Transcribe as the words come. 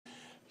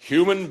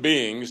Human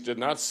beings did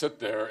not sit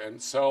there and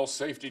sell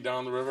safety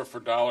down the river for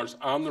dollars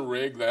on the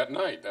rig that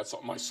night. That's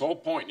my sole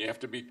point. You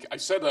have to be, I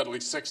said that at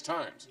least 6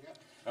 times.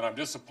 And I'm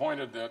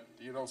disappointed that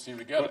you don't seem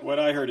to get it. What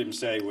I heard him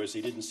say was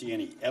he didn't see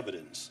any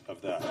evidence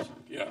of that.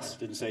 Yes.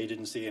 Didn't say he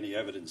didn't see any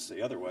evidence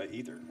the other way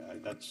either.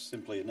 That's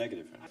simply a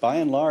negative. By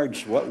and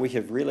large, what we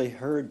have really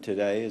heard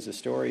today is a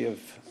story of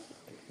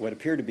what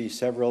appear to be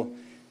several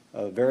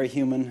very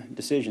human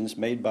decisions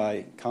made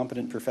by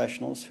competent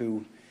professionals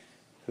who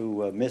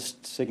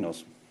missed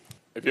signals.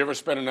 Have you ever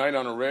spent a night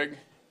on a rig?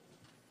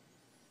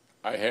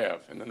 I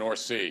have, in the North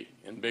Sea,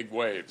 in big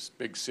waves,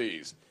 big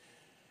seas.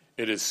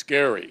 It is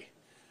scary.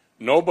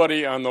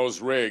 Nobody on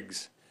those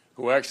rigs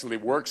who actually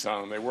works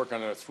on them, they work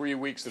on it 3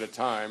 weeks at a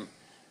time,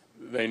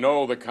 they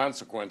know the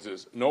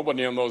consequences.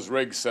 Nobody on those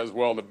rigs says,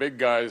 well, the big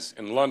guys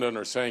in London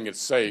are saying it's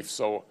safe,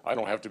 so I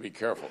don't have to be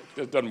careful.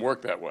 It doesn't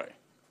work that way.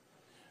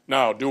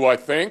 Now, do I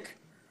think,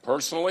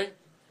 personally,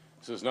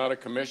 this is not a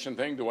commission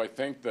thing, do I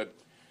think that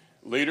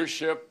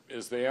leadership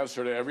is the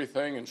answer to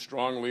everything, and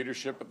strong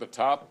leadership at the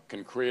top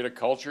can create a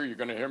culture? You're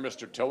going to hear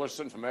Mr.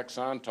 Tillerson from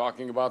Exxon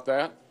talking about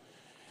that.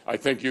 I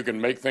think you can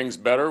make things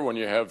better when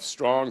you have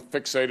strong,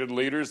 fixated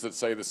leaders that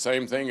say the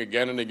same thing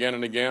again and again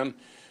and again.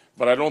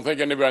 But I don't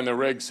think anybody on the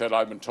rig said,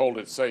 I've been told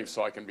it's safe,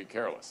 so I can be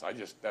careless.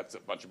 That's a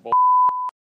bunch of bull.